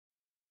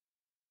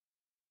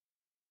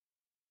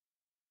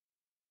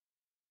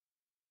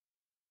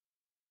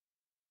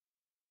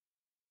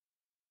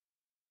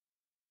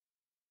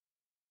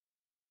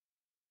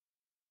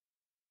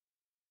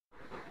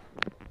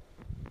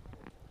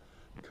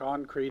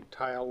concrete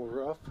tile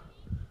roof,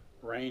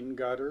 rain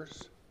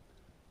gutters,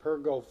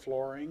 pergo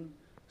flooring,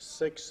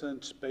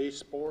 6-inch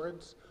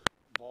baseboards,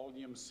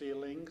 volume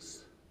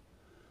ceilings,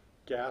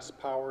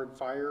 gas-powered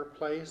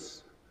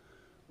fireplace,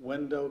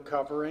 window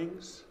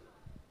coverings,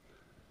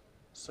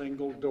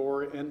 single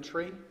door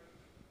entry,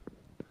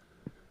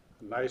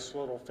 a nice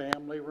little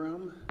family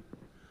room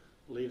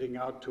leading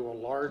out to a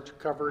large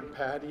covered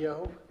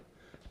patio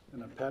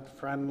and a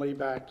pet-friendly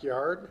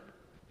backyard.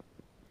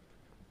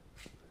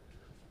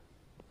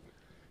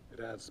 It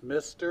has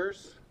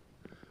misters,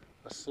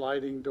 a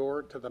sliding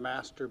door to the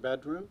master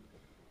bedroom,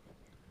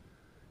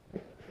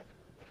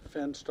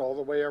 fenced all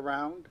the way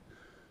around,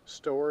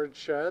 storage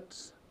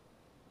sheds,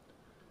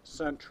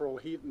 central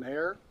heat and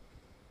air,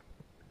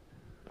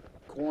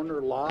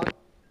 corner lot,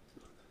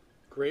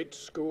 great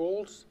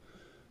schools,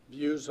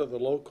 views of the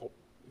local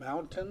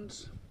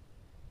mountains,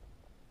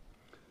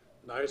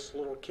 nice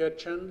little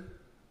kitchen,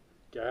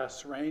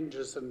 gas range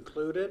is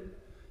included.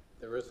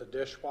 There is a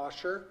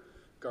dishwasher,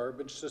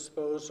 garbage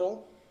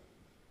disposal.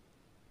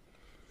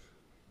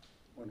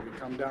 When we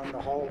come down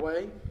the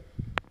hallway,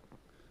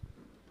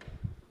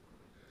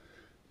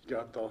 you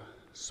got the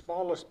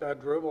smallest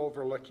bedroom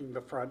overlooking the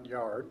front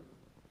yard.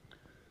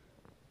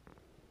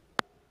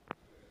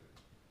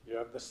 You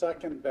have the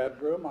second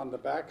bedroom on the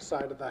back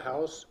side of the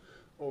house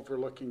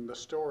overlooking the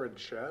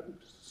storage shed.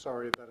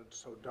 Sorry that it's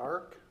so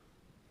dark.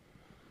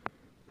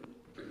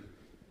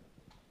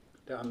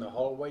 Down the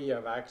hallway you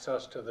have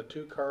access to the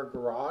 2-car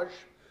garage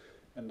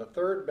and the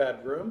third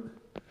bedroom,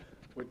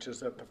 which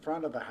is at the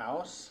front of the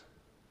house.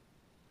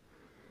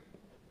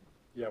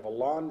 You have a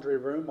laundry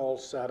room all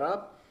set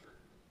up,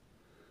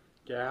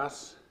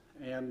 gas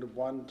and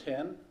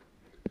 110.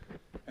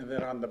 And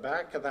then on the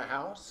back of the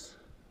house,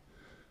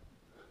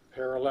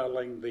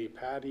 paralleling the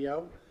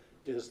patio,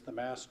 is the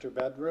master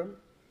bedroom,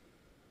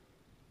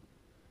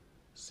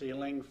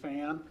 ceiling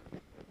fan,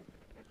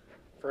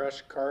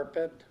 fresh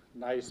carpet,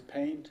 nice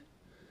paint,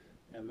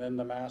 and then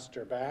the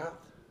master bath,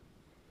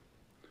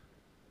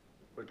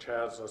 which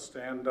has a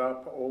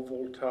stand-up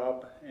oval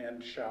tub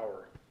and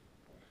shower.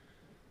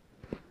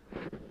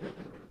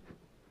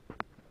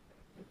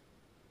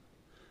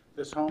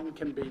 This home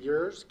can be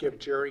yours. Give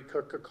Jerry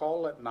Cook a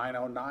call at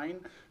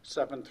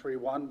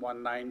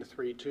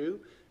 909-731-1932.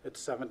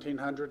 It's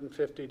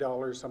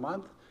 $1,750 a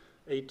month,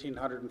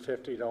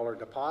 $1,850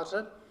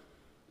 deposit.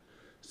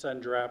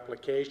 Send your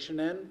application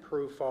in,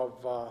 proof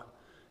of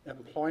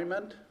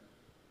employment,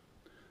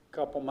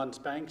 couple months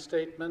bank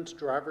statements,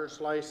 driver's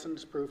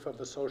license, proof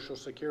of a social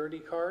security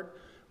card.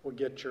 We'll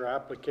get your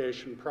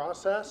application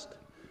processed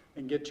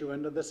and get you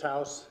into this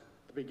house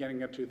at the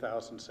beginning of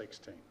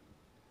 2016.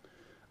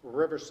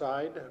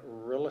 Riverside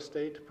Real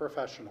Estate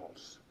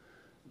Professionals,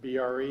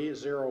 BRE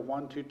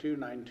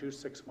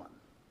 01229261.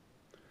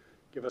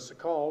 Give us a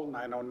call,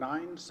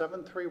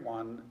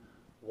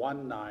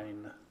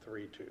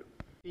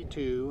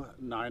 909-731-1932.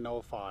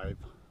 905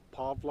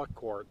 Pavla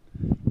Crt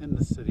in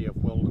the city of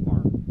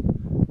Wildemar.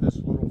 This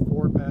little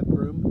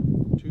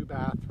 4-bedroom,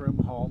 2-bathroom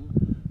home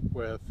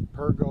with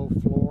pergo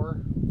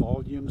floor,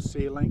 volume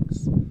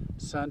ceilings,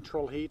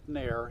 central heat and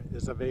air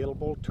is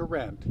available to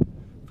rent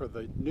for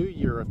the new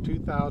year of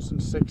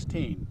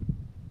 2016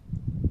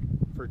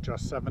 for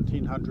just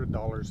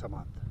 $1,700 a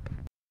month.